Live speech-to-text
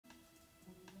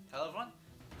Hello everyone,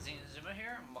 Zuma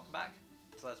here, and welcome back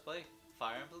to Let's Play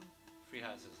Fire Emblem Free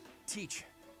Houses. Teach.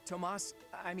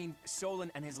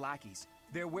 Solon and his lackeys.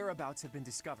 Their whereabouts have been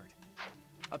discovered.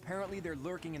 Apparently they're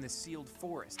lurking in the sealed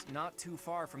forest, not too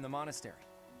far from the monastery.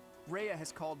 Rhea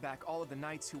has called back all of the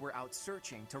knights who were out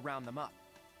searching to round them up.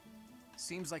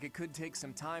 Seems like it could take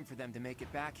some time for them to make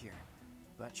it back here,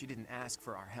 but she didn't ask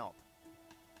for our help.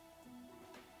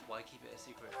 Why keep it a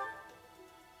secret?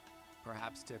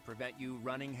 Perhaps to prevent you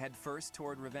running headfirst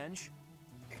toward revenge?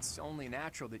 It's only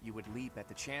natural that you would leap at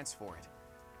the chance for it.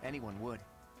 Anyone would.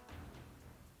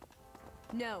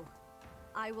 No,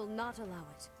 I will not allow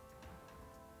it.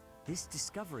 This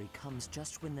discovery comes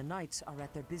just when the knights are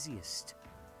at their busiest.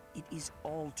 It is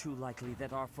all too likely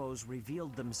that our foes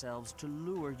revealed themselves to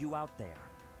lure you out there.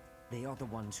 They are the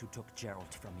ones who took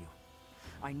Geralt from you.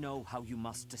 I know how you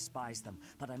must despise them,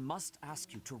 but I must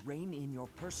ask you to rein in your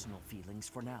personal feelings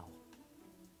for now.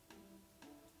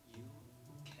 You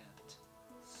can't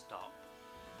stop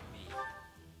me.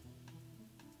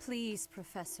 Please,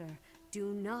 Professor,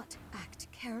 do not act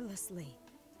carelessly.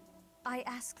 I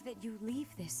ask that you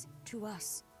leave this to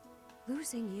us.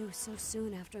 Losing you so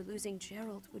soon after losing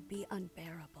Gerald would be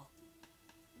unbearable.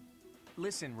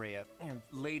 Listen, Rhea, and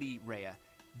Lady Rhea,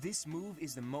 this move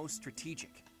is the most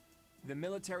strategic. The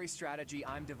military strategy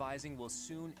I'm devising will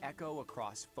soon echo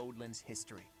across Fodlan's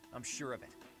history. I'm sure of it.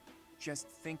 Just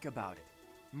think about it.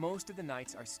 Most of the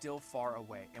knights are still far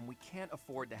away, and we can't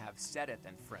afford to have Sedith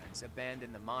and friends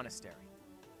abandon the monastery.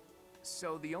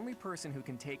 So the only person who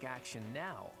can take action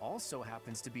now also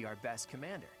happens to be our best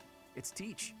commander. It's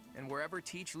Teach, and wherever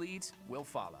Teach leads, we'll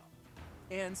follow.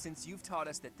 And since you've taught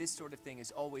us that this sort of thing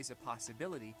is always a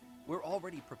possibility, we're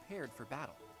already prepared for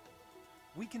battle.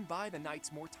 We can buy the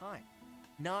knights more time,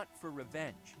 not for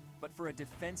revenge, but for a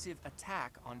defensive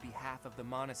attack on behalf of the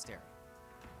monastery.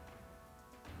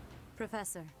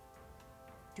 Professor,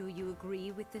 do you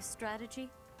agree with this strategy?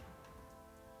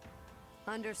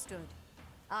 Understood.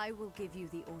 I will give you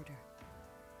the order.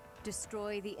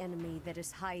 Destroy the enemy that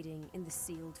is hiding in the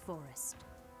sealed forest.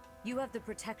 You have the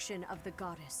protection of the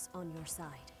goddess on your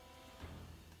side.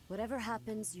 Whatever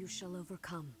happens, you shall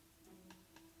overcome.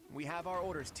 We have our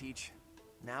orders, Teach.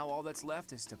 Now all that's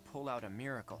left is to pull out a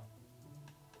miracle.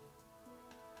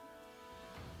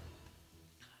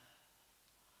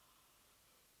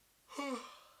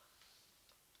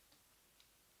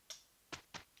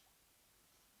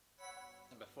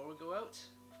 And before we go out,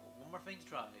 I've got one more thing to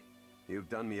try. You've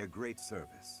done me a great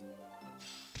service.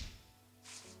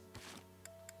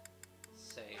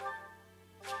 Save.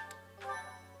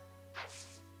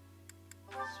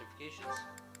 Certifications.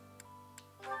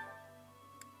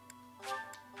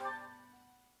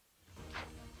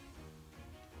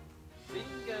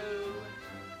 Bingo!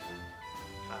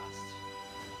 Passed.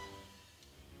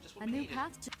 Just what A we new needed.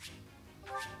 path to...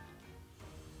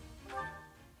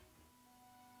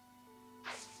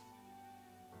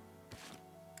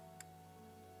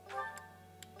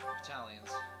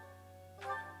 Battalions.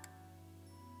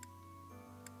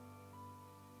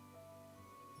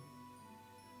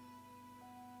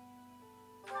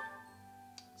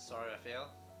 Sorry, I failed.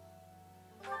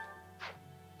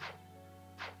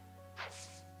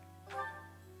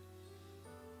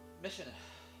 Mission.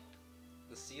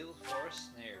 The sealed forest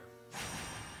near.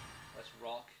 Let's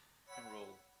rock and roll.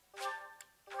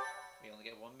 We only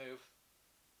get one move.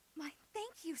 My,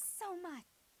 thank you so much.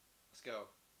 Let's go.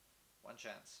 One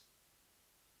chance.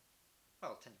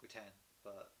 Well, technically 10,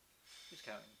 but who's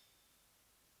counting?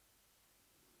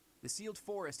 The sealed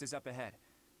forest is up ahead.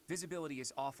 Visibility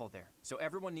is awful there, so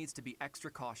everyone needs to be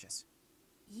extra cautious.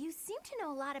 You seem to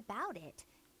know a lot about it.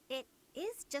 It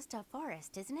is just a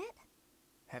forest, isn't it?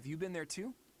 Have you been there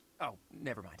too? Oh,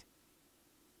 never mind.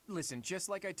 Listen, just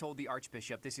like I told the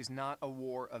Archbishop, this is not a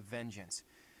war of vengeance.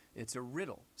 It's a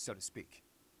riddle, so to speak.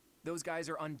 Those guys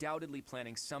are undoubtedly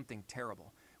planning something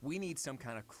terrible. We need some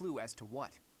kind of clue as to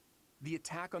what. The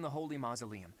attack on the Holy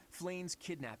Mausoleum, Flayn's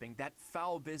kidnapping, that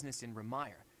foul business in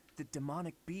Remire, the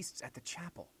demonic beasts at the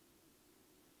chapel.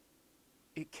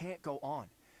 It can't go on.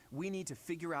 We need to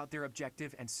figure out their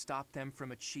objective and stop them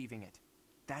from achieving it.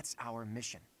 That's our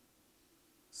mission.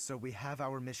 So we have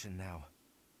our mission now.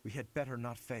 We had better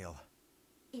not fail.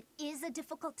 It is a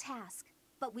difficult task,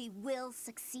 but we will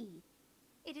succeed.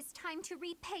 It is time to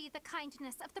repay the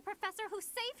kindness of the professor who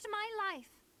saved my life.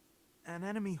 An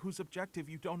enemy whose objective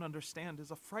you don't understand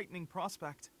is a frightening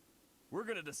prospect. We're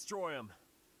gonna destroy him.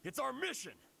 It's our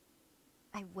mission!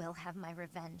 I will have my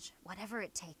revenge, whatever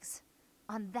it takes.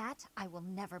 On that, I will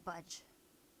never budge.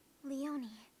 Leonie,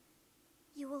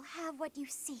 you will have what you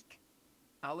seek.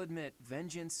 I'll admit,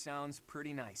 vengeance sounds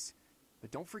pretty nice, but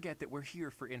don't forget that we're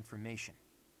here for information.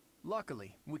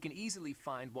 Luckily, we can easily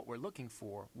find what we're looking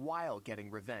for while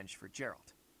getting revenge for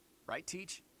Gerald. Right,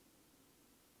 Teach?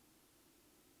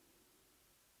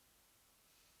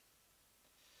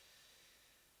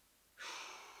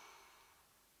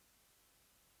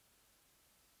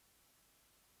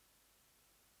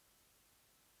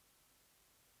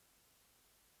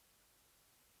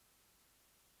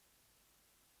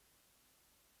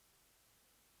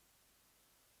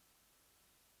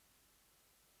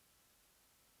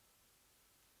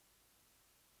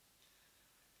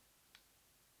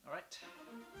 Alright.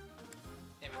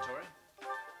 Inventory.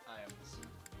 Items.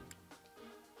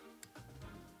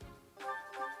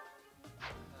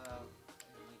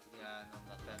 Need to get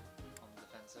on the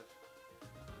defensive.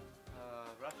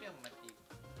 Raphael might be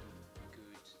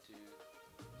good to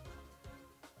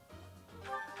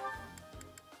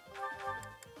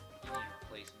need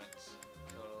replacements.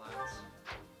 Total lands.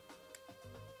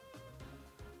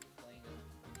 Flying is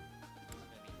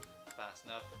gonna be fast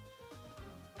enough.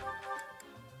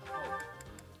 Oh,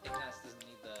 Ignace doesn't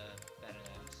need the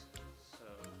Benedict, so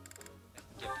I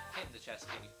can give him the chest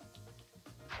key.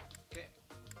 Okay.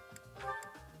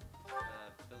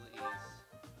 Abilities.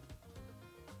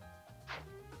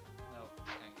 No,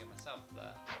 can't give myself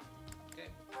that. Okay.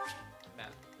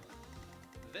 Map.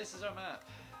 This is our map.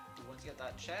 We want to get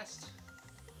that chest.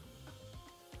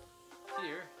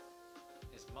 Here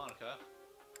is Monica.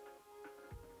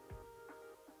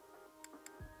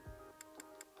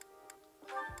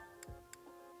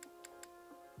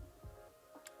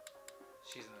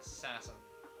 She's an assassin.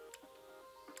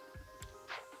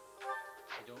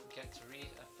 You don't get to read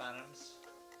a Phantom's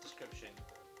description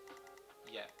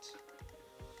yet.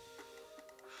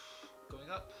 Going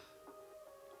up.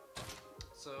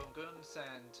 So I'm going to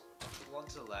send one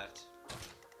to the left.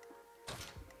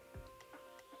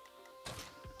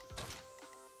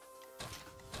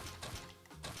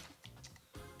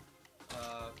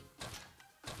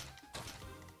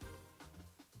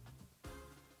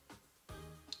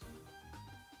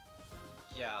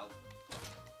 Yeah, I'll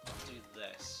do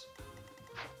this.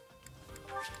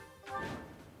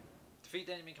 Defeat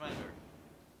the enemy commander.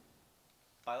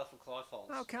 Battle for Cloud Falls.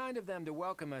 How kind of them to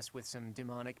welcome us with some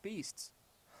demonic beasts.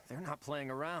 They're not playing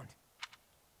around.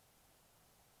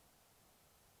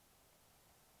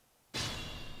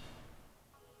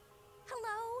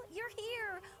 Hello, you're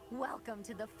here! Welcome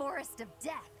to the Forest of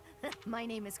Death. My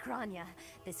name is Kranya.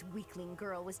 This weakling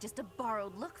girl was just a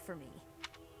borrowed look for me.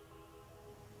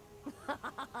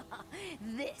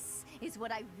 This is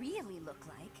what I really look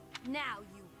like. Now,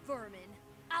 you vermin,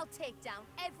 I'll take down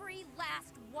every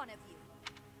last one of you.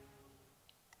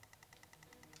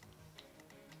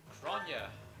 Kranya.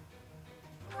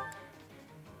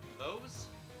 Those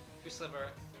who slither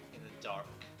in the dark.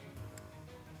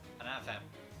 An anthem,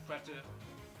 primitive,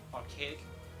 archaic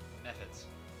methods.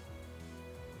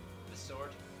 The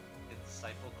sword is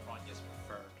Disciple Kranya's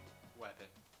preferred weapon.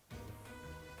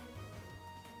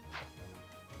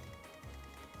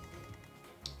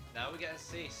 Now we get to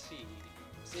see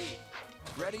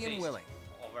Ready and willing.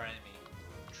 of our enemy,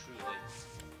 truly.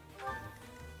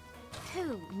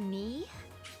 Who, me?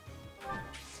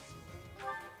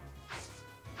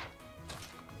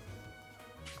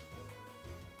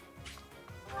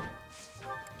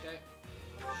 Okay,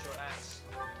 short axe.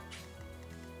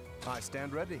 I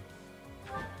stand ready.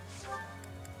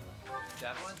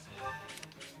 Javelin.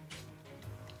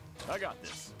 I got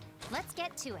this. Let's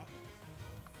get to it.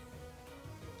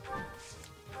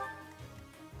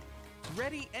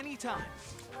 Ready anytime.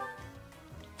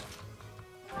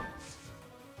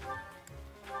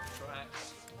 Short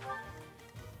axe.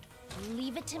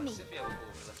 Leave it to me. Sifia will go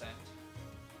over this end.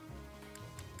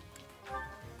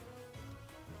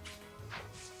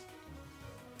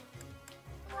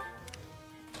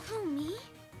 Who, me?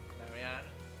 Marianne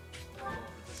will go over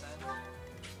this end.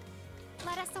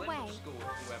 Let us Flynn will away. just go with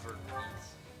whoever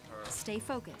needs her Stay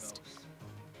focused. most.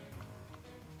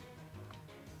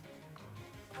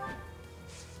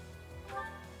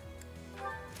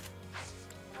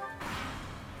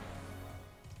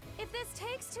 If this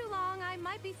takes too long, I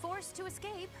might be forced to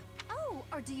escape. Oh,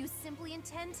 or do you simply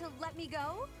intend to let me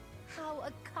go? How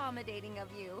accommodating of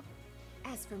you.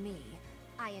 As for me,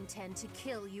 I intend to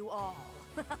kill you all.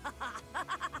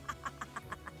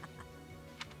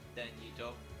 Then you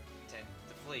don't intend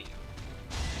to flee.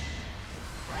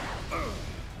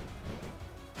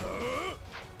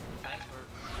 Thanks for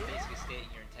basically stating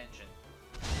your intention.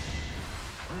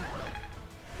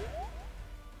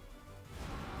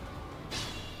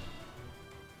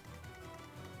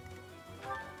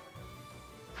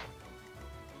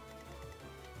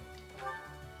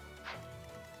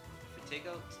 If we take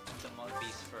out the Mud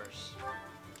Beast first,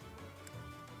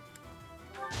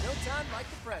 time like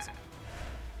the present.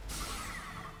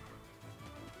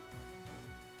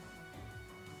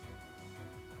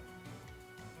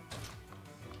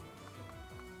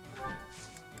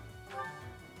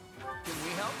 Can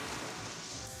we help?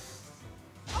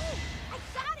 Oh, I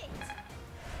got it!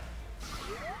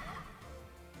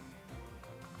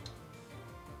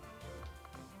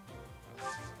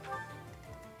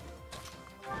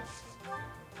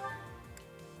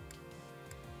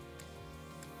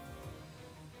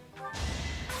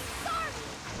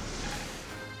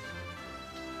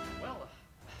 Well,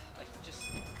 I can just...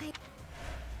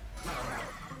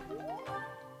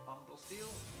 Honorable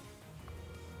Steel.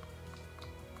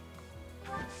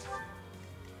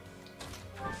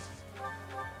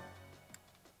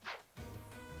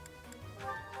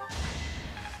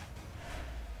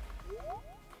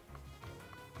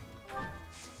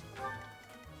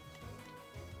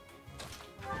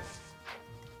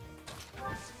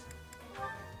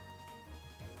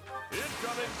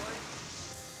 Incoming!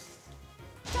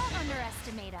 Don't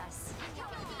underestimate us.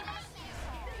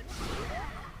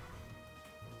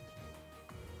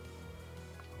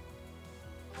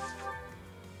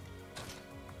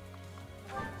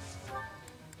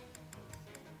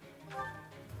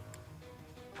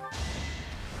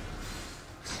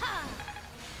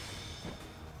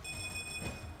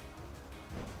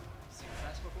 See the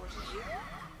transport forces?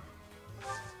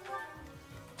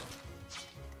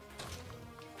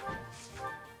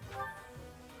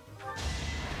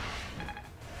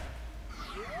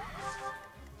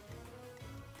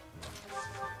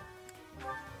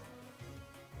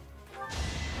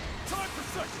 Time for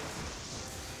seconds!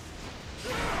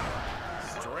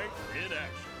 Strength in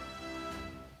action.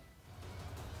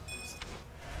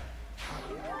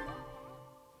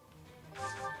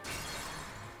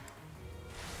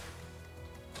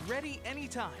 Ready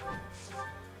anytime.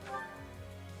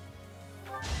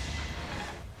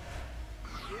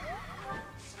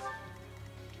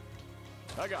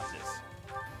 I got this.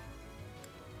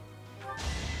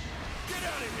 Get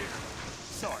out of here!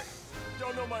 Sorry,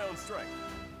 don't know my own strength.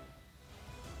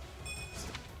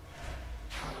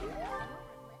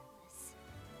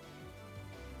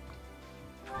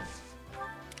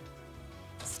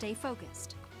 Stay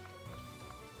focused.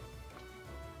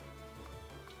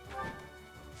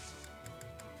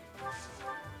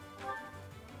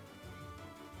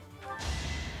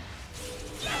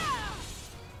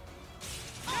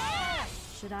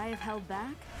 Should I have held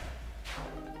back?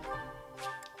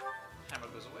 Hammer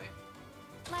goes away.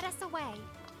 Let us away.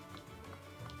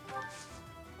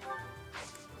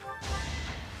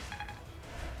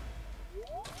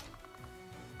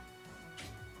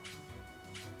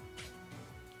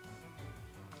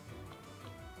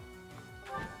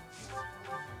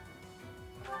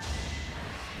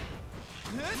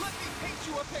 Let me paint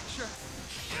you a picture.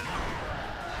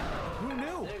 Who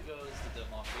knew? There goes the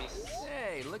democracy.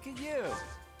 Hey, look at you.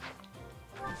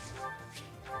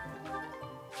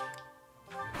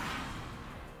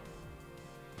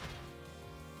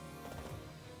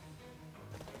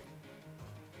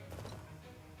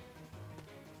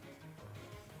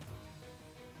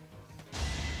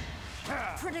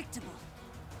 Predictable.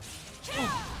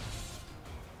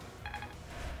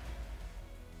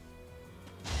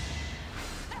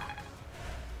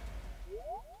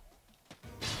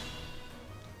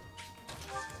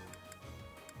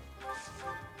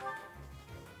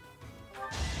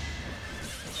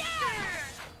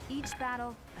 Each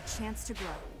battle, a chance to grow.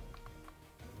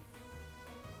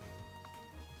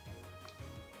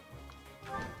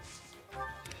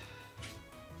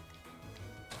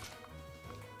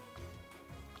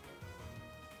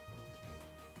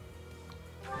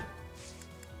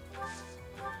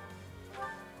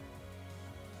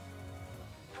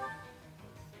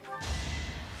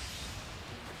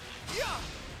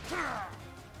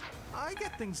 I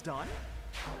get things done.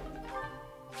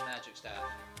 Magic staff.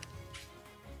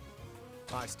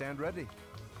 I stand ready.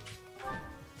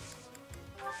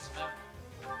 Smell.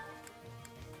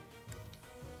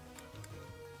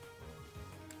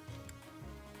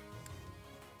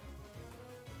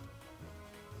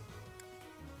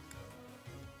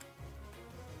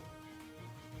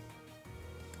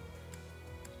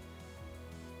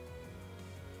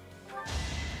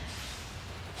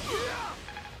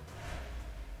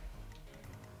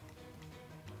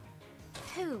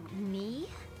 Who, me?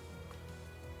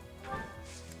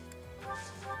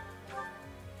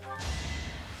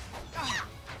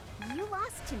 You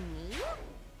lost to me?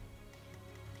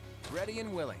 Ready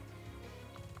and willing.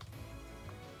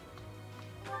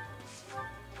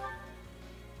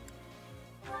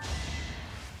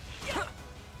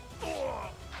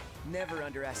 Never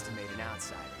underestimate an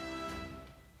outsider.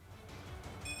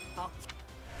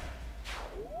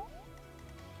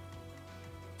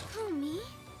 Who, me?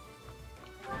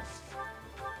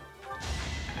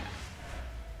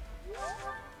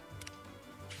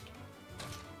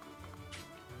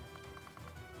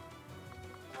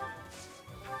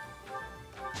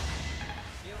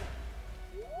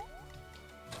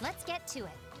 Let's get to it.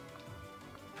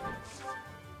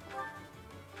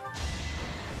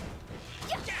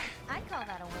 Yeah! I'd call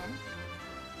that a win.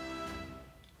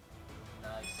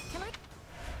 Nice. Can I?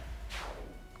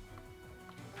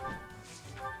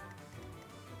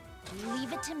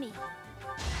 Leave it to me.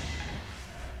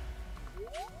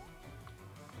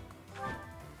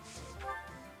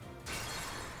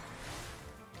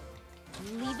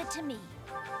 Leave it to me.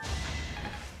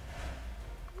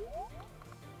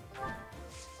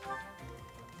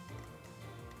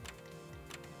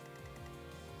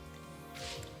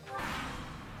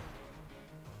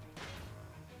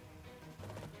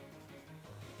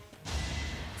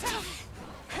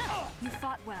 You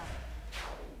fought well.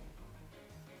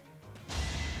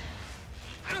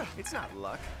 It's not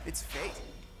luck, it's fate.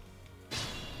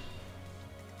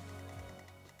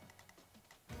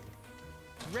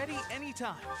 Ready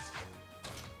anytime.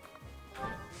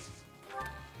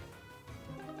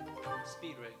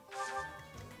 Speed ring.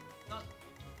 Not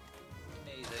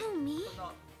amazing, Who, me? but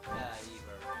not bad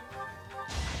either.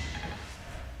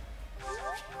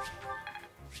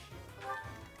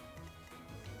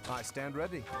 I stand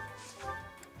ready.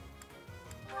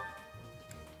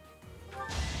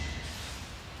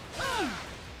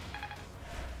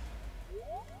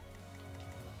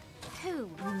 Who,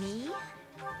 me?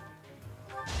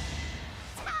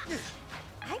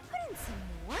 I put in some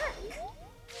work.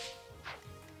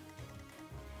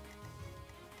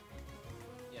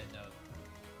 Yeah, no.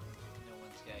 No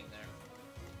one's getting there.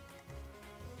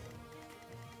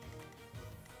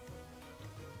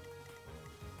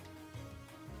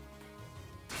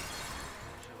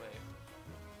 Push away.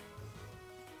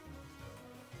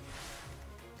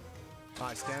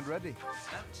 I stand ready.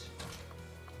 Out.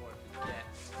 Or forget.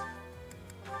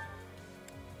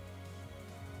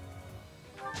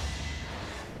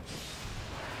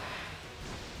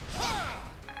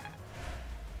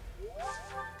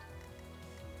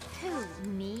 Who,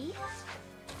 me?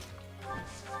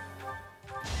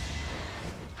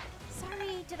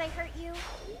 Sorry, did I hurt you?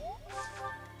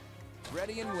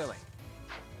 Ready and willing.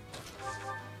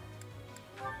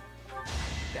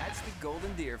 That's the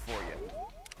golden deer for you.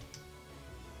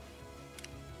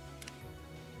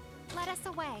 Let us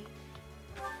away.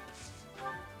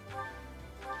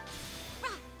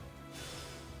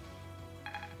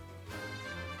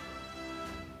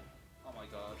 Oh my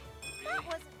god. That Really?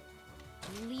 was...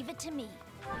 Leave it to me.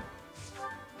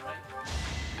 Right.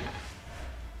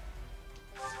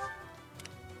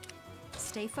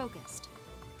 Stay focused.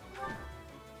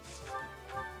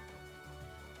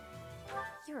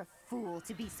 You're a fool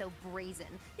to be so brazen.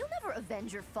 You'll never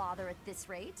avenge your father at this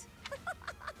rate.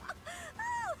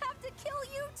 I'll have to kill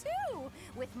you too,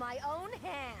 with my own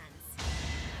hands.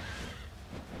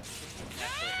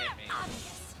 Actually hit me.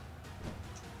 Obvious.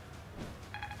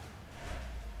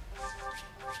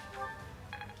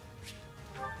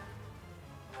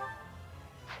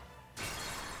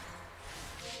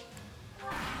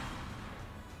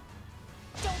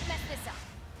 Don't mess this up.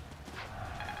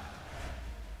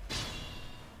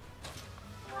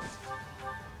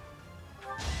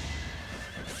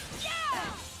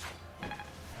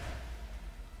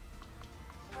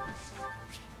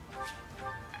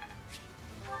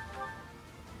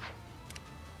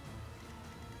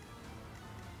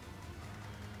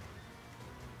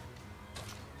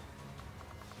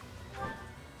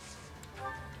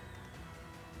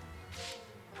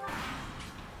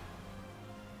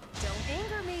 Don't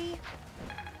anger me.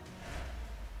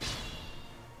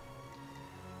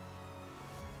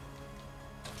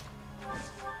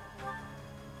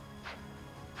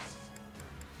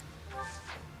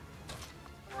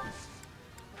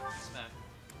 Smack.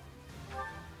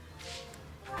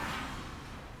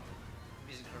 I'm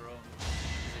using her own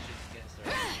position against her.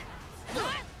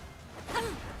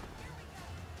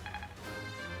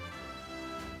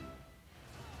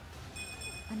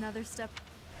 Another step.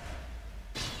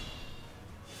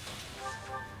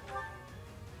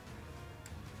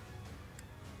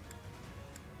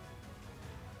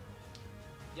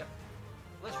 Yep.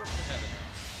 Let's run for heaven now.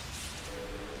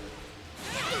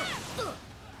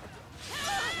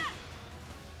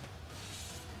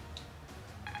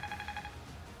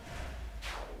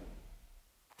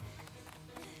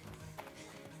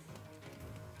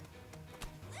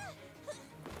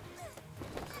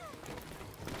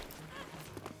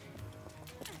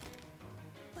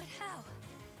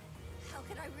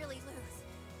 could I really lose?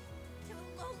 To a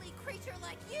lowly creature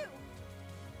like you?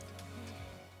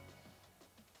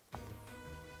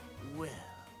 Well...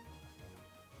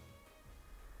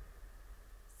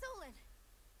 Solon,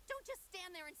 don't just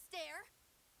stand there and stare.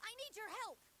 I need your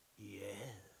help.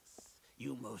 Yes,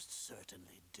 you most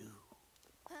certainly do.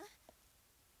 Huh?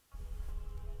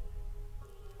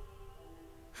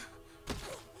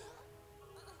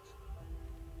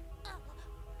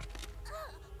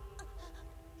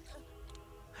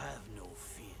 Have no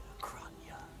fear,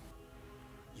 Kranya.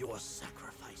 Your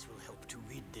sacrifice will help to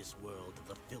rid this world of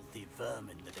the filthy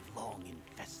vermin that have long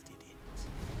infested it.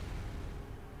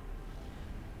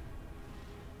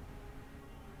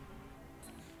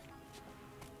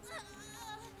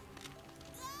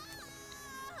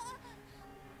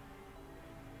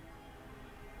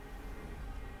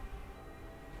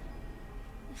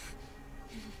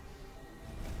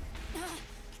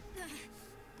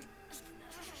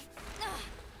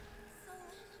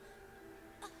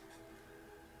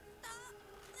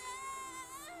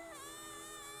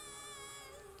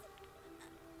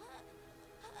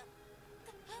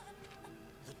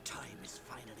 The time is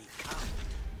finally come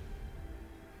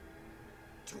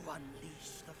to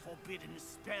unleash the forbidden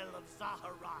spell of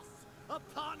Zaharas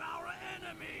upon our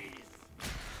enemies!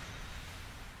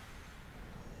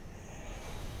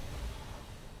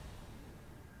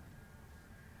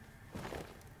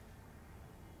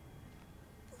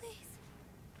 Please,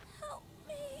 help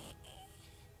me.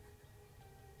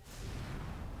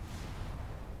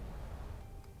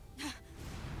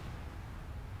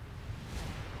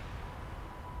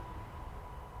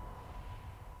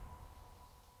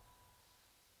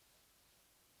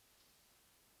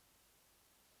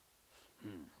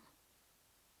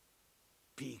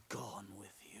 Be gone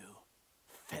with you,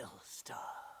 Fellstar.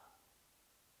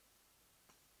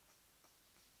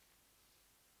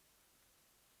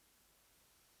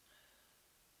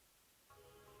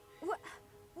 What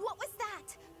was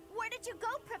that? Where did you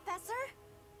go, Professor?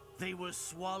 They were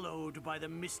swallowed by the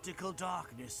mystical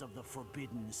darkness of the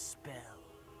forbidden spell.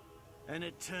 An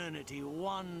eternity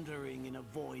wandering in a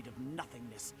void of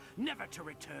nothingness, never to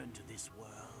return to this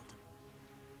world.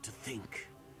 To think,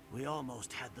 we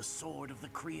almost had the sword of the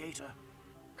Creator.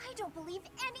 I don't believe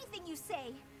anything you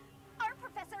say. Our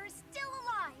professor is still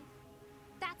alive.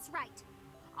 That's right.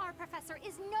 Our professor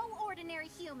is no ordinary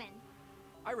human.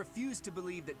 I refuse to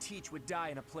believe that Teach would die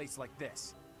in a place like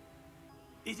this.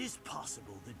 It is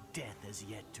possible that death has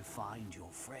yet to find your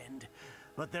friend,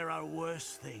 but there are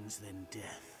worse things than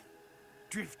death.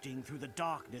 Drifting through the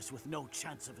darkness with no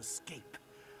chance of escape,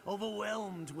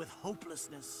 overwhelmed with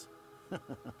hopelessness.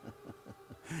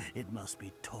 It must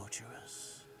be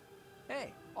torturous.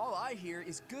 Hey, all I hear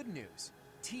is good news.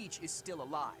 Teach is still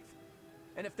alive.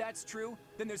 And if that's true,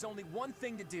 then there's only one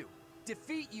thing to do.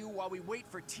 Defeat you while we wait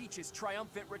for Teach's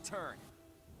triumphant return.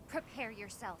 Prepare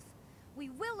yourself. We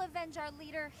will avenge our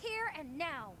leader here and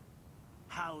now.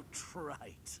 How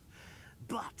trite.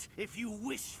 But if you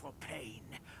wish for pain,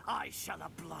 I shall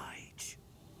oblige.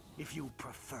 If you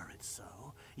prefer it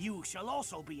so, you shall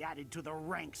also be added to the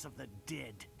ranks of the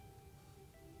dead.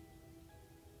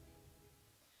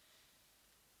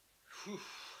 Whew.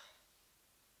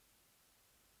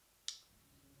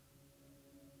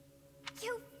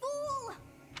 You fool!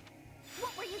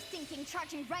 What were you thinking,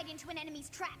 charging right into an enemy's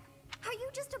trap? Are you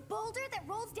just a boulder that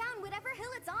rolls down whatever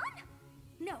hill it's on?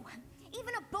 No,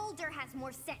 even a boulder has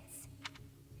more sense.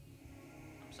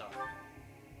 I'm sorry.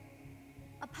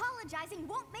 Apologizing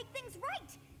won't make things right.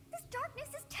 This darkness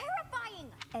is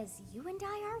terrifying. As you and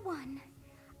I are one,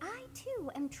 I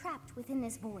too am trapped within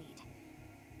this void.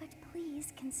 But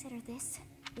please consider this.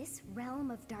 This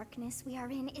realm of darkness we are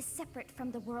in is separate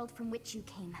from the world from which you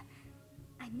came.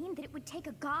 I mean that it would take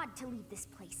a god to leave this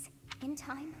place. In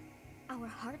time, our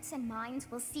hearts and minds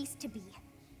will cease to be.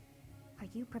 Are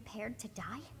you prepared to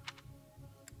die?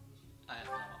 I am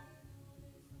not.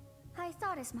 I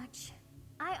thought as much.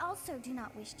 I also do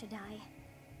not wish to die.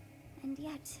 And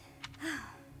yet,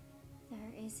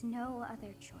 there is no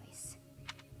other choice.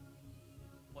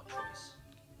 What choice?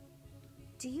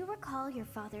 Do you recall your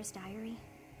father's diary?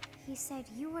 He said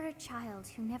you were a child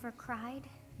who never cried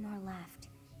nor laughed.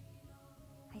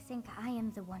 I think I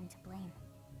am the one to blame.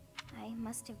 I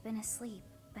must have been asleep,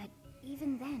 but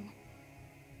even then,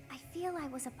 I feel I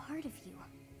was a part of you.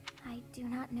 I do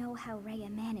not know how Rhea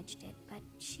managed it, but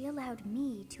she allowed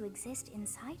me to exist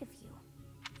inside of you.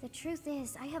 The truth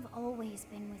is, I have always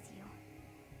been with you.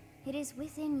 It is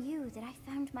within you that I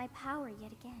found my power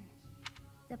yet again.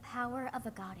 The power of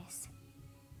a goddess.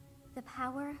 The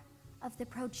power of the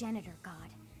progenitor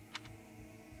god.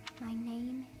 My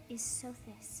name is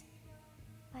Sothis.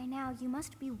 By now, you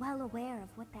must be well aware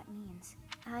of what that means.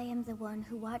 I am the one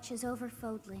who watches over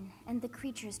Fodlan and the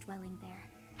creatures dwelling there.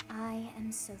 I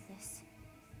am Sothis,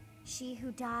 she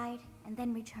who died and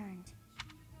then returned.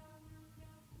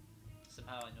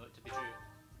 Somehow I know it to be true.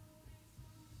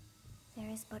 There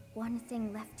is but one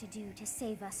thing left to do to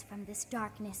save us from this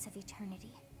darkness of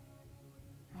eternity.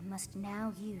 I must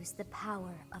now use the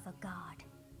power of a god.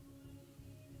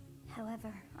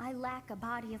 However, I lack a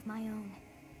body of my own,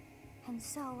 and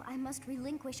so I must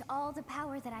relinquish all the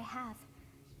power that I have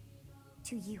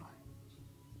to you.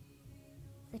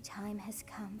 The time has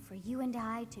come for you and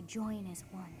I to join as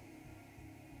one.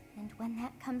 And when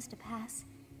that comes to pass,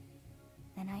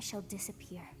 then I shall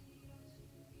disappear.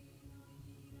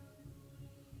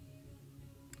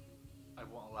 I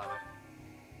won't allow it.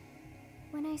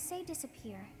 When I say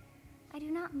disappear, I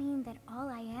do not mean that all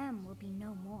I am will be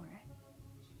no more.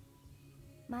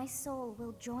 My soul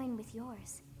will join with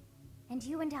yours, and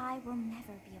you and I will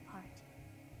never be apart.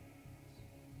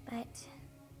 But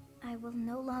I will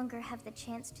no longer have the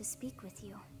chance to speak with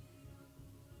you.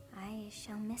 I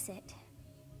shall miss it.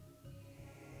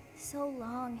 So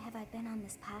long have I been on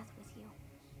this path with you.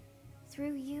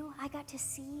 Through you, I got to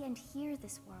see and hear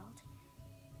this world.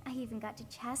 I even got to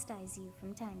chastise you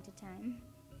from time to time.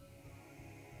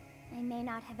 I may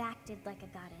not have acted like a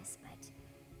goddess, but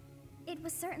it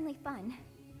was certainly fun.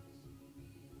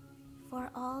 For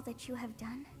all that you have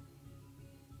done,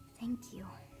 thank you.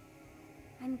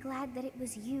 I'm glad that it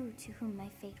was you to whom my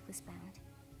fate was bound.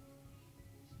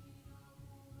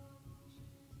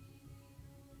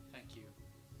 Thank you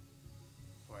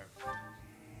for everything.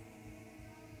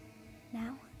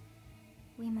 Now,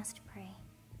 we must pray.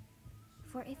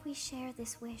 For if we share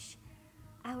this wish,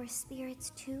 our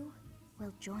spirits too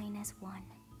will join as one.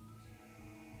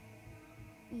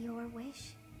 Your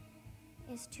wish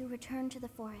is to return to the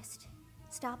forest,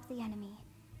 stop the enemy,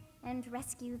 and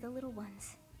rescue the little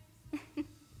ones.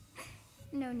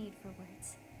 No need for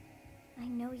words. I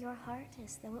know your heart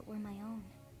as though it were my own.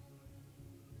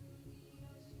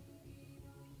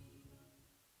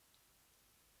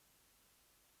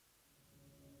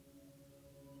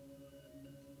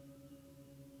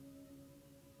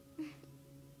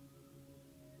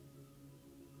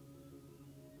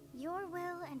 Your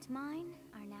will and mine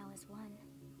are now as one.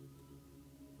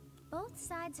 Both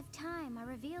sides of time are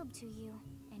revealed to you,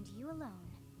 and you alone.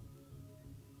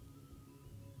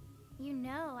 You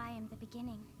know I am the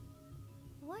beginning.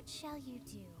 What shall you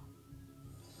do?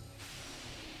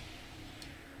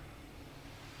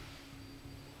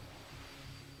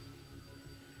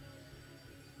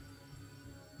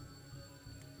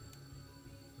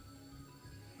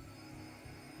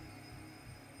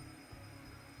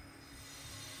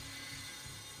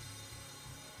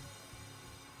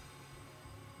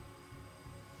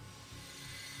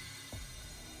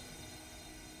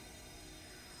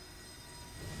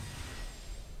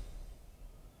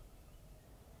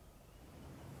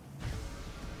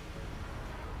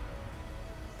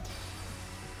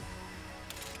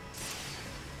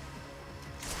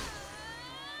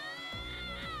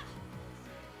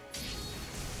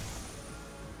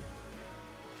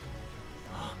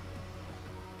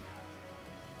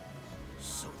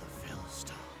 So the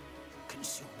Fellstar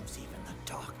consumes even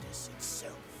the darkness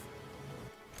itself.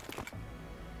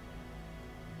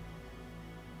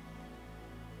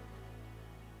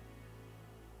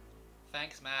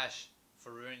 Thanks, Mash,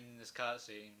 for ruining this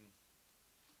cutscene.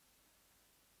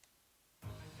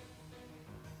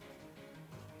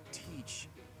 Teach.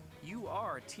 You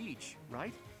are Teach,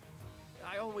 right?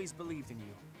 I always believed in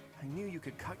you. I knew you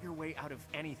could cut your way out of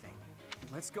anything.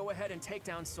 Let's go ahead and take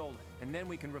down Solon, and then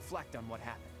we can reflect on what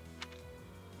happened.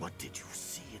 What did you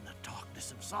see in the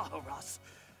darkness of Zaharas?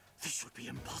 This would be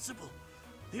impossible.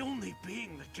 The only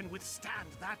being that can withstand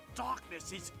that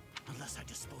darkness is... Unless I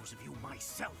dispose of you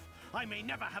myself, I may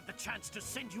never have the chance to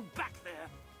send you back there.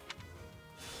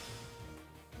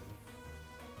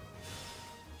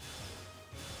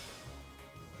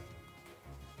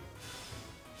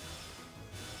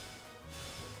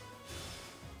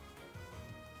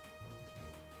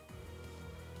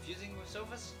 Fusing with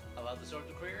Sophis allowed the Sword of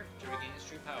the Career to regain its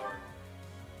true power.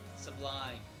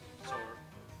 Sublime Sword,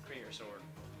 Career Sword.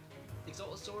 The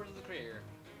Exalted Sword of the Career.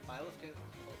 Byleth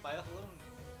alone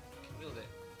can wield it.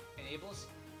 Enables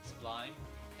Sublime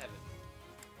Heaven.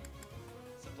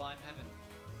 Sublime Heaven.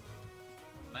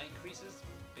 Might increases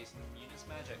based on the unit's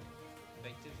magic.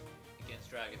 Effective against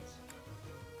dragons.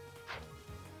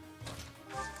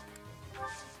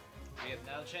 We have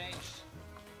now changed.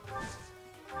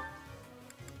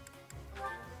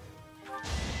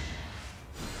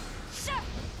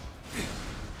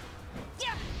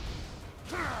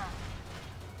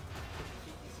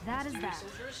 that is that.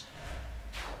 Soldiers.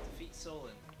 Defeat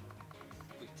Solon.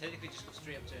 We could technically just go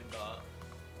straight up to him, but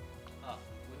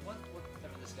we want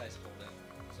whatever this guy's holding,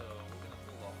 so we're gonna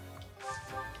hold off.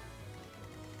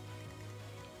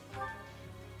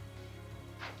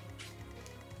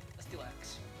 A steel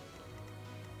axe.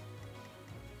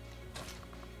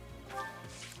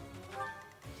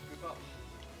 Group up.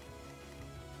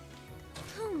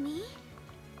 Who, me?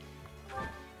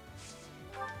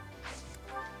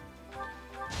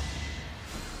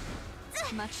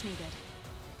 Much needed.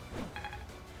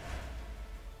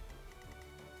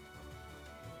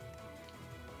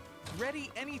 Ready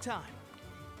anytime.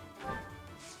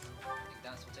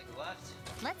 Ignace will take the left.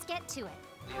 Let's get to it.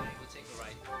 Leonie will take the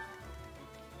right.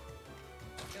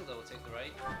 Hilda will take the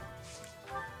right.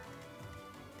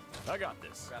 I got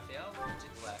this. Raphael will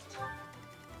take the left.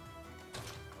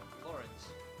 Lawrence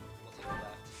will take the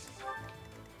left.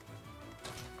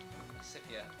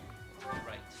 Scythia will take the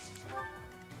right.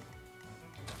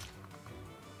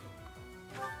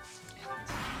 And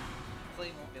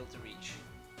Flame won't be able to reach.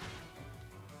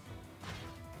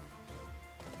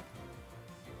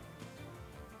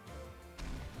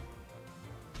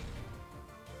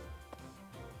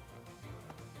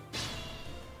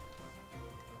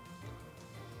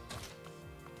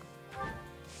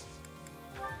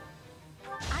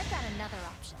 I've got another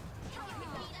option.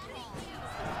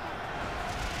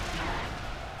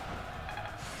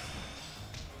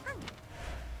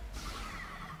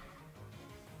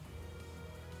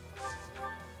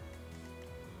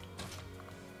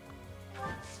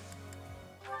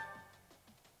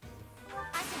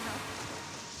 I can help.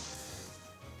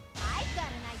 I've got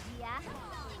an idea.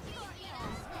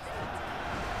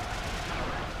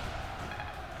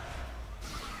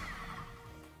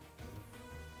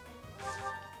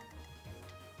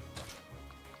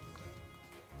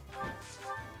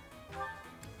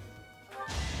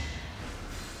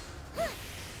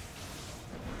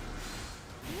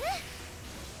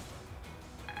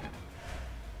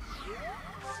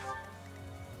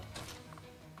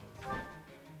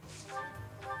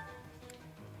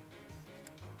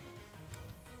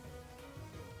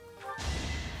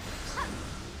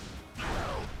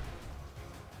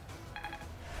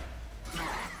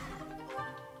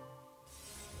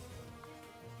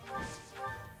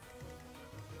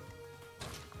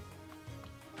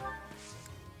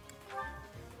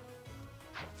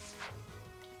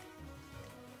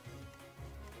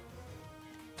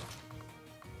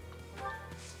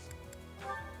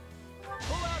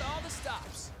 Pull out all the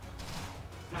stops.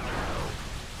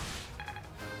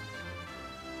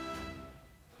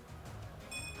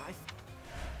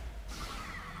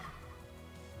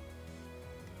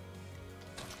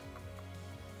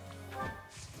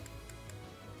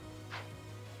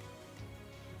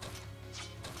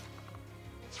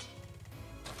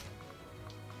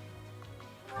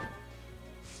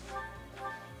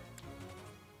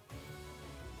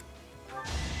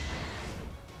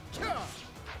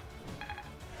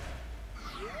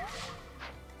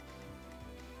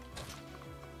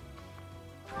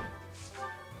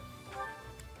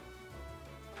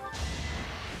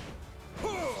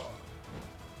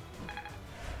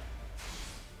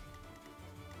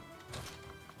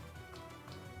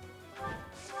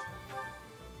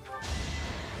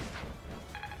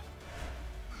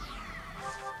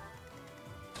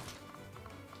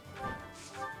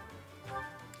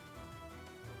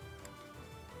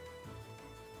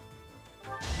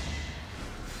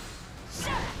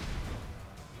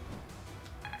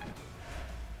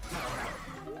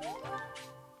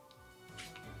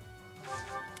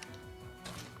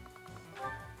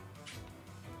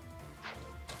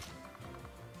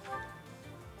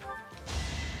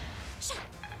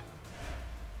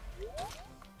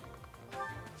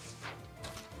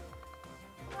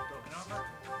 Broken armor.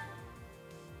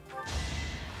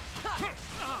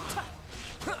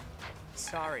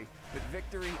 Sorry, but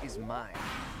victory is mine.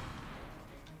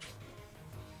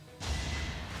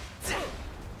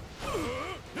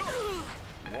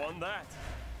 Won that.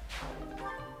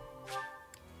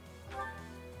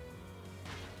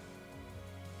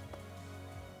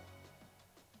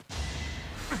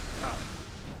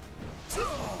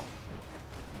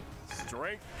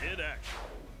 Strength in action.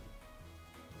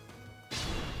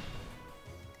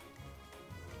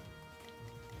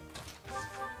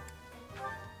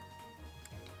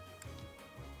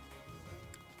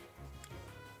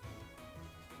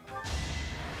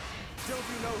 Don't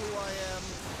you know who I am?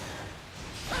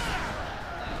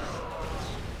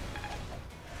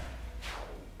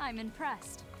 I'm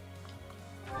impressed.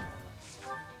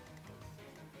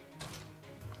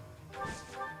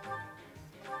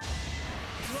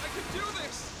 I can do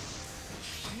this!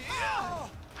 Yeah!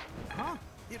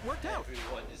 It worked out.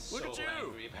 Everyone is Look so at you.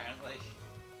 angry, apparently.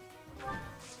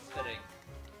 Fitting.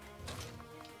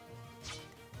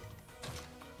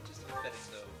 Just fitting,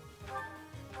 though.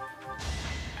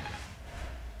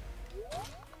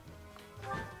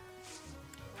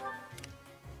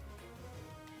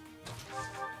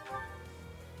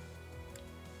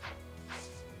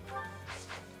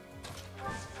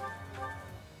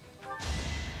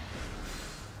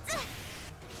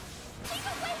 Keep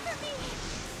away from me!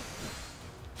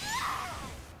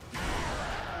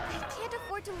 I can't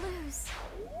afford to lose.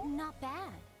 Not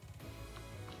bad.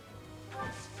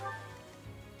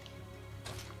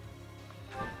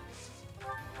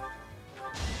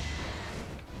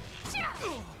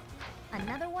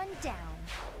 Another one down.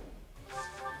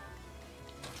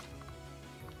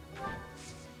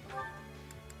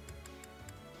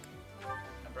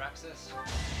 Abraxas.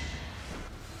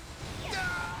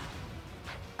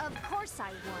 Of course I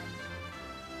won.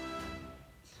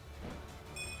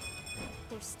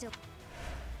 There's still...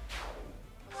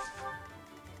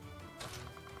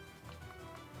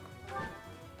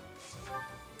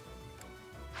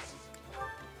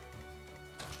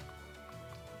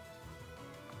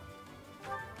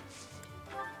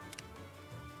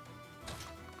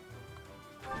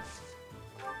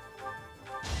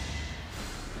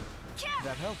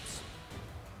 That helps.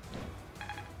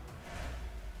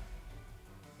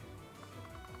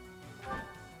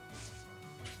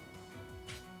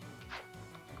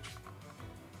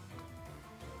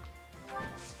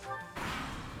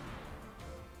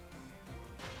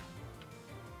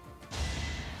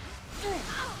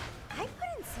 I put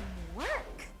in some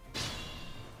work.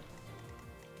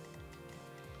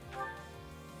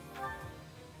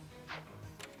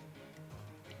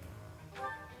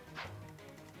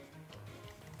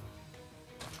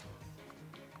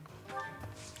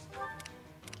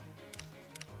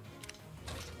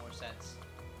 Makes more sense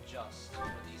just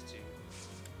for these two.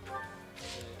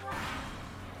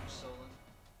 Solon.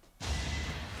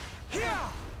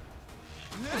 Yeah!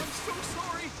 I'm so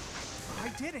sorry! I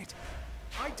did it!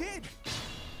 I did!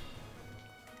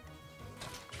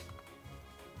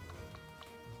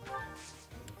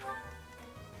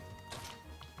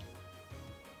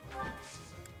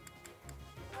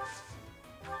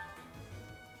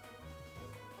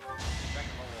 Back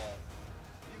on the wall.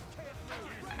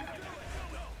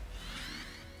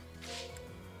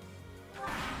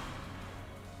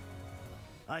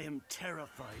 I am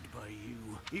terrified by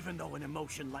you, even though an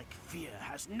emotion like fear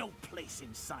has no place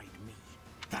inside me.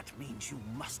 That means you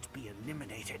must be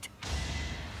eliminated.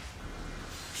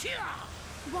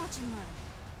 Watch and learn.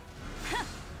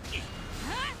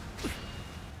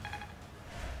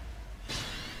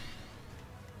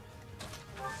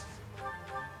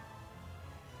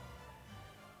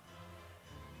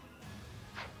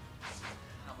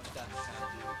 How much damage can I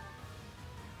do?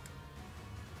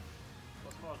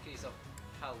 What's more a case of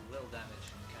how little damage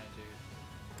can I do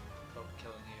without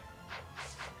killing you?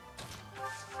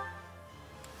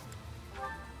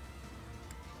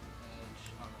 Edge,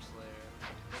 Armor Slayer.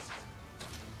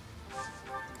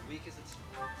 Weakest, the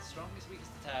strongest,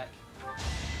 weakest attack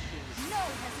is... No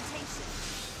hesitation.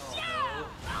 Oh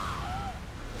no.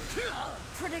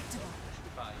 Predictable. Should be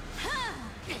fine.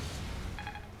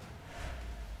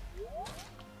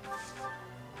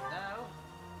 Now,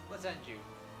 let's end you.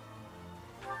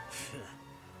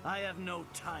 I have no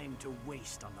time to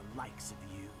waste on the likes of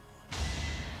you.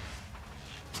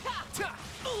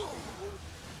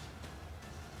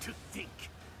 To think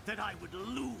that I would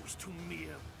lose to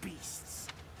mere beasts.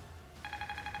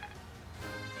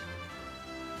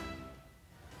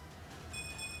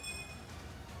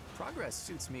 Progress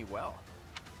suits me well.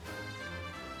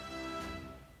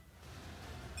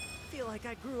 Feel like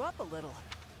I grew up a little.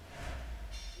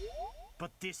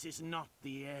 But this is not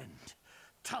the end.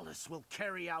 Tullus will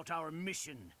carry out our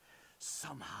mission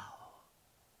somehow.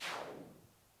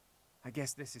 I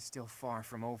guess this is still far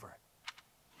from over.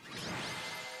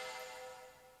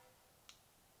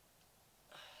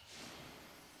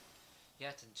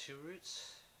 Yet in two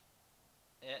routes.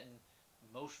 Yet in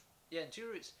most. Yeah, in two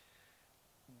routes.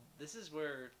 This is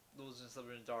where those in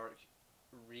Silver and Dark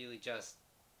really just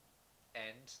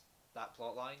end that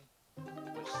plot line,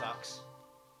 which sucks.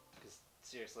 Because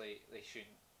seriously, they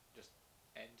shouldn't just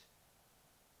end.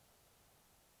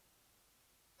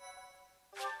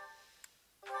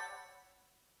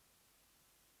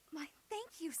 Why,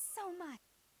 thank you so much.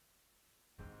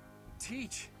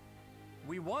 Teach!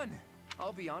 We won!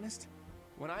 I'll be honest.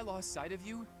 When I lost sight of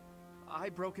you, I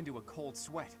broke into a cold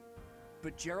sweat.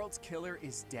 But Gerald's killer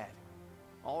is dead.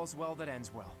 All's well that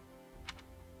ends well.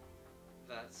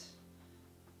 That's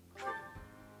true.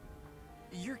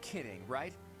 You're kidding,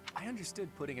 right? I understood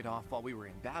putting it off while we were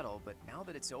in battle, but now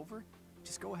that it's over,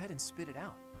 just go ahead and spit it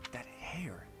out. That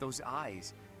hair, those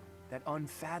eyes, that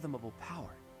unfathomable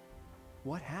power.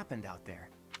 What happened out there?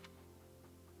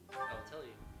 I'll tell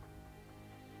you.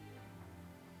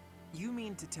 You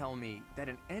mean to tell me that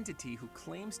an entity who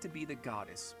claims to be the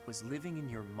goddess was living in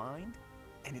your mind?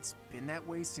 And it's been that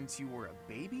way since you were a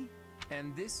baby?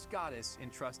 And this goddess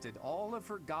entrusted all of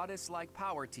her goddess-like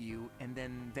power to you and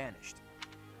then vanished.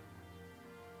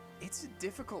 It's a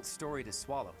difficult story to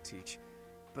swallow, Teach.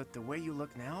 But the way you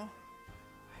look now,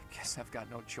 I guess I've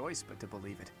got no choice but to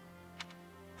believe it.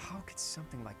 How could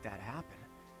something like that happen?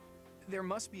 There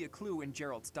must be a clue in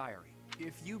Gerald's diary.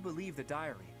 If you believe the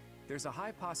diary, there's a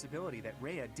high possibility that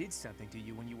Rhea did something to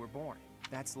you when you were born.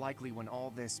 That's likely when all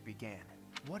this began.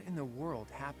 What in the world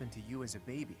happened to you as a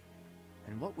baby?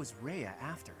 And what was Rhea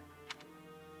after?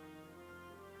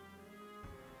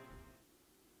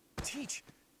 Teach!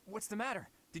 What's the matter?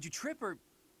 Did you trip or...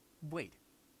 Wait.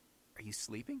 Are you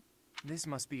sleeping? This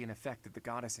must be an effect of the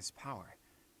goddess's power.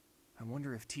 I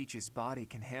wonder if Teach's body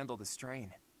can handle the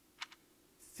strain.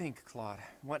 Think, Claude.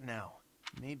 What now?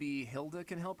 Maybe Hilda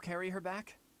can help carry her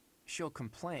back? She'll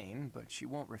complain, but she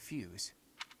won't refuse.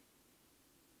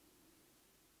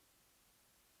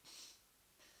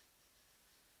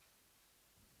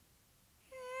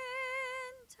 In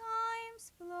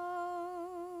time's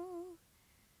flow,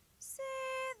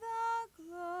 see the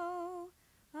glow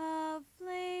of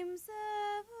flames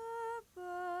ever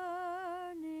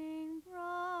burning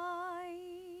bright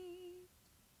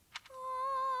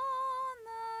on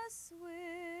the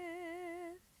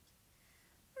swift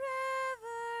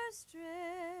rivers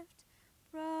drift,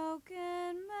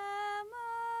 broken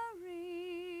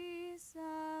memories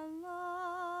alight.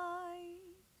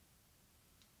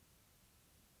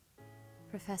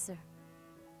 Professor,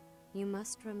 you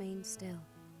must remain still.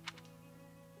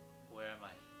 Where am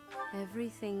I?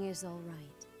 Everything is all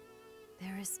right.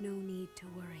 There is no need to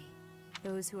worry.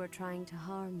 Those who are trying to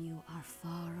harm you are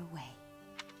far away.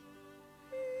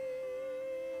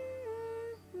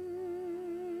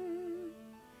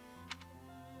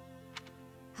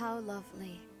 How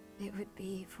lovely it would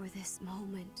be for this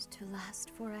moment to last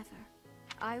forever.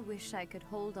 I wish I could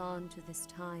hold on to this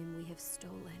time we have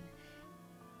stolen,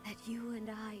 that you and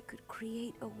I could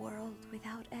create a world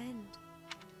without end.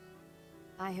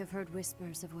 I have heard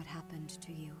whispers of what happened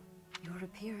to you, your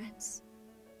appearance.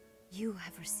 You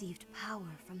have received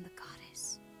power from the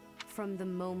goddess. From the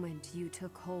moment you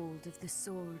took hold of the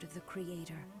sword of the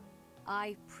Creator,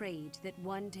 I prayed that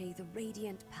one day the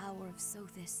radiant power of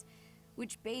Sothis,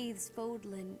 which bathes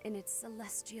Fodlan in its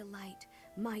celestial light,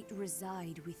 might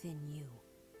reside within you.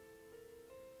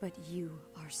 But you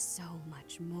are so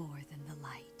much more than the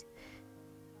light.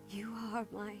 You are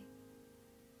my...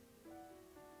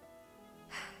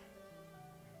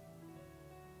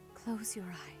 Close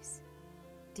your eyes,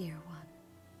 dear one.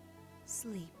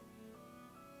 Sleep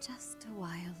just a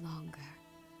while longer.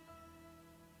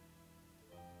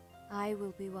 I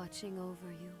will be watching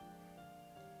over you,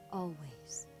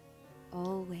 always,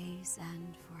 always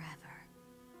and forever.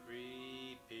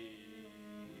 Creepy.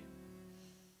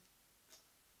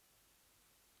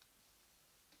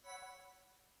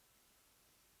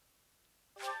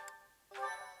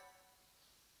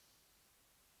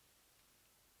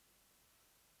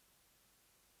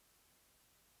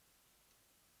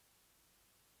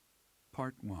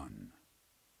 Part 1.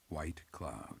 White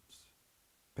Clouds.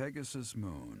 Pegasus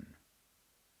Moon.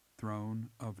 Throne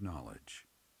of Knowledge.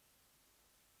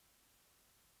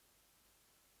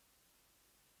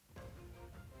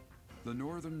 The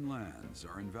northern lands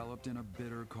are enveloped in a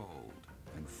bitter cold,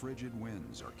 and frigid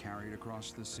winds are carried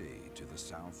across the sea to the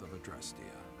south of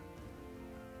Adrestia.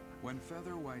 When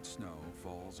feather white snow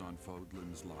falls on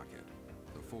Fodlan's locket,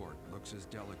 the fort looks as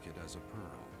delicate as a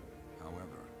pearl.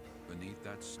 However, beneath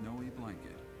that snowy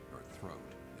blanket, her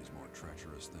throat is more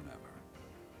treacherous than ever.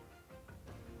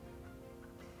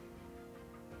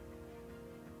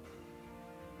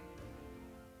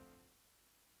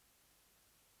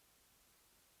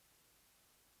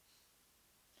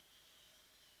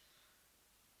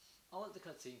 I'll let the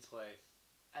cutscenes play,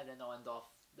 and then I'll end off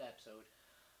the episode.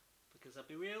 Because I'll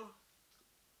be real,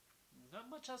 not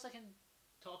much else I can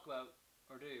talk about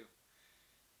or do.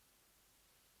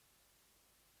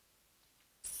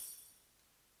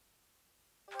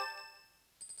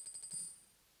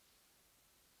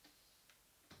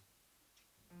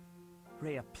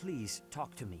 Rhea, please,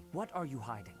 talk to me. What are you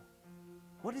hiding?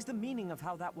 What is the meaning of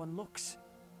how that one looks?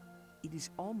 It is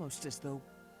almost as though...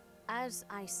 As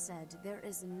I said, there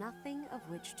is nothing of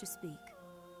which to speak,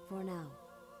 for now.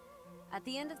 At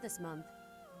the end of this month...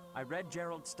 I read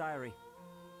Gerald's diary.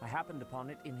 I happened upon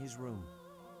it in his room.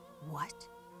 What?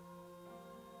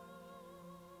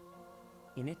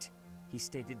 In it, he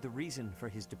stated the reason for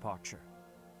his departure.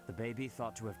 The baby,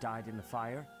 thought to have died in the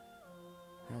fire,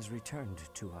 has returned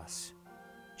to us.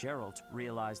 Geralt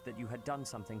realized that you had done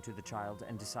something to the child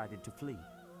and decided to flee.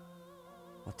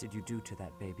 What did you do to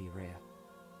that baby, Rhea?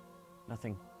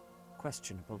 Nothing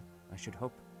questionable, I should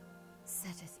hope.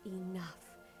 Setteth,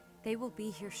 enough. They will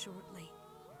be here shortly.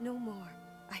 No more,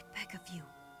 I beg of you.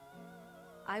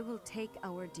 I will take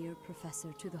our dear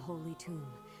professor to the Holy Tomb.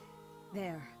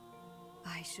 There,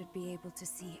 I should be able to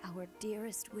see our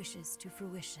dearest wishes to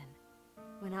fruition.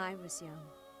 When I was young,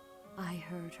 I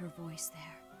heard her voice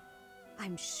there.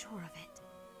 I'm sure of it.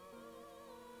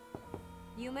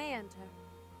 You may enter.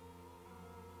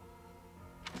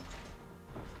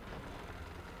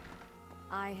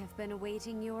 I have been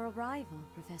awaiting your arrival,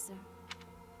 Professor.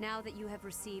 Now that you have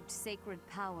received sacred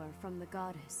power from the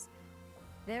goddess,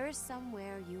 there is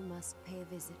somewhere you must pay a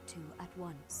visit to at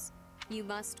once. You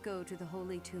must go to the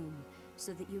Holy Tomb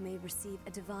so that you may receive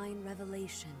a divine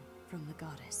revelation from the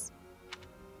goddess.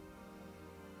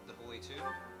 The Holy Tomb?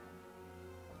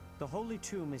 The Holy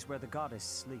Tomb is where the goddess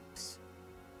sleeps.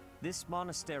 This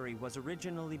monastery was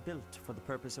originally built for the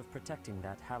purpose of protecting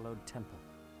that hallowed temple.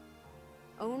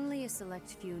 Only a select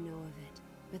few know of it,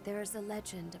 but there is a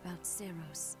legend about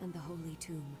Seiros and the Holy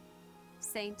Tomb.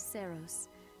 Saint Seiros,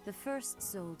 the first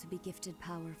soul to be gifted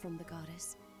power from the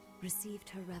goddess, received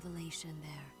her revelation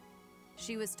there.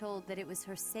 She was told that it was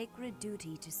her sacred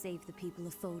duty to save the people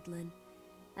of Fodlan,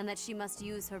 and that she must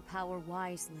use her power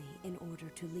wisely in order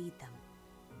to lead them.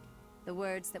 The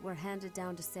words that were handed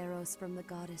down to Seiros from the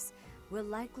goddess will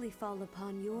likely fall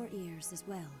upon your ears as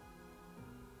well.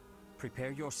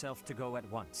 Prepare yourself to go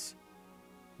at once.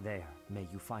 There, may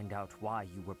you find out why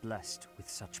you were blessed with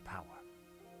such power.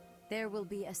 There will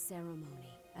be a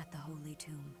ceremony at the Holy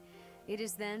Tomb. It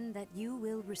is then that you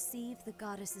will receive the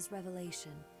goddess's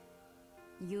revelation.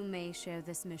 You may share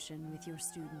this mission with your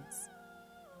students.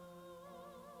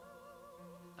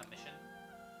 A mission?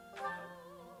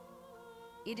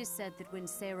 It is said that when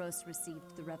Seiros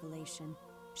received the revelation,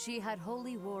 she had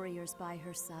holy warriors by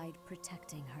her side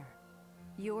protecting her.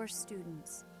 Your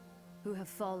students, who have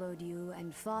followed you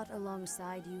and fought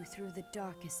alongside you through the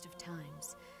darkest of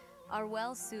times, are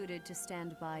well suited to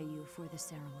stand by you for the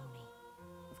ceremony.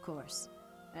 Of course,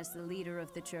 as the leader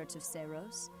of the Church of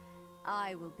Seiros,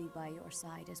 I will be by your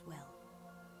side as well.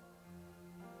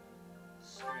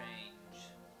 Strange.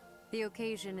 The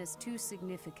occasion is too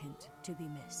significant to be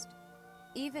missed.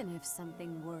 Even if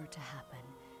something were to happen,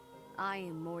 I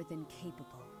am more than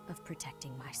capable of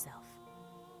protecting myself.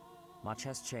 Much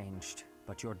has changed,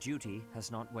 but your duty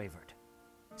has not wavered.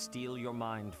 Steel your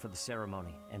mind for the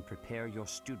ceremony and prepare your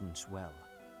students well.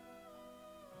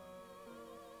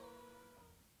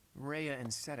 Rhea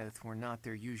and Seteth were not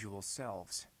their usual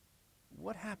selves.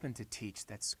 What happened to teach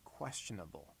that's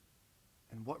questionable?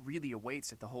 And what really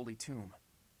awaits at the Holy Tomb?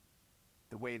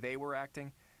 The way they were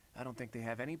acting, I don't think they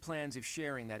have any plans of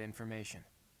sharing that information.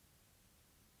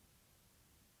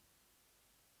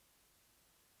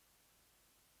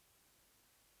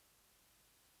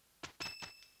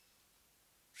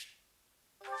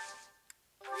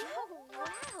 Oh,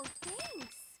 wow,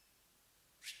 thanks!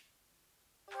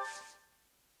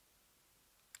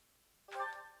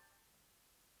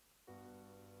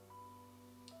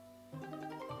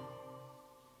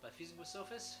 By fusing with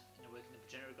Sophis and awakening the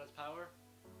progenitor god's power,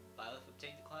 Violet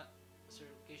obtained the class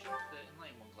certification for the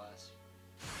Enlightened One class.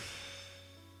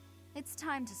 It's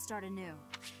time to start anew.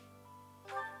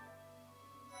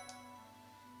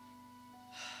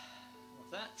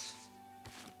 With that,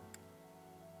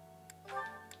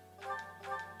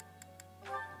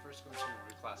 I'm first going to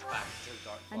reclass back to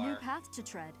Dark A new Fire. path to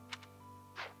tread.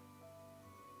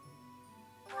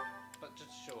 But just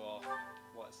to show off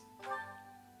what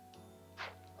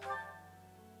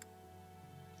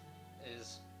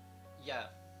is, yeah.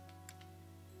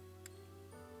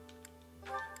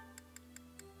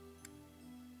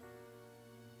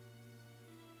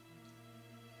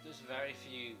 There's very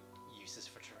few uses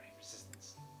for terrain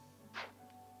resistance.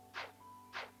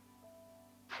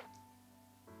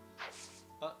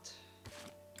 But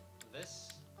this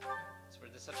is where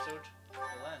this episode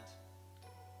will end.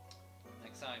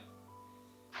 Next time.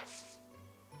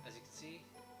 As you can see,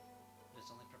 there's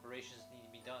only preparations need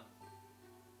to be done.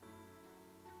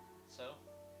 So,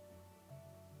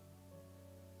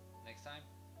 next time,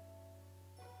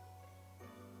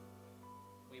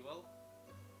 we will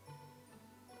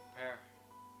prepare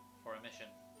for a mission.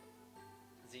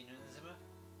 Xenu and Zima,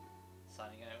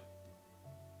 signing out.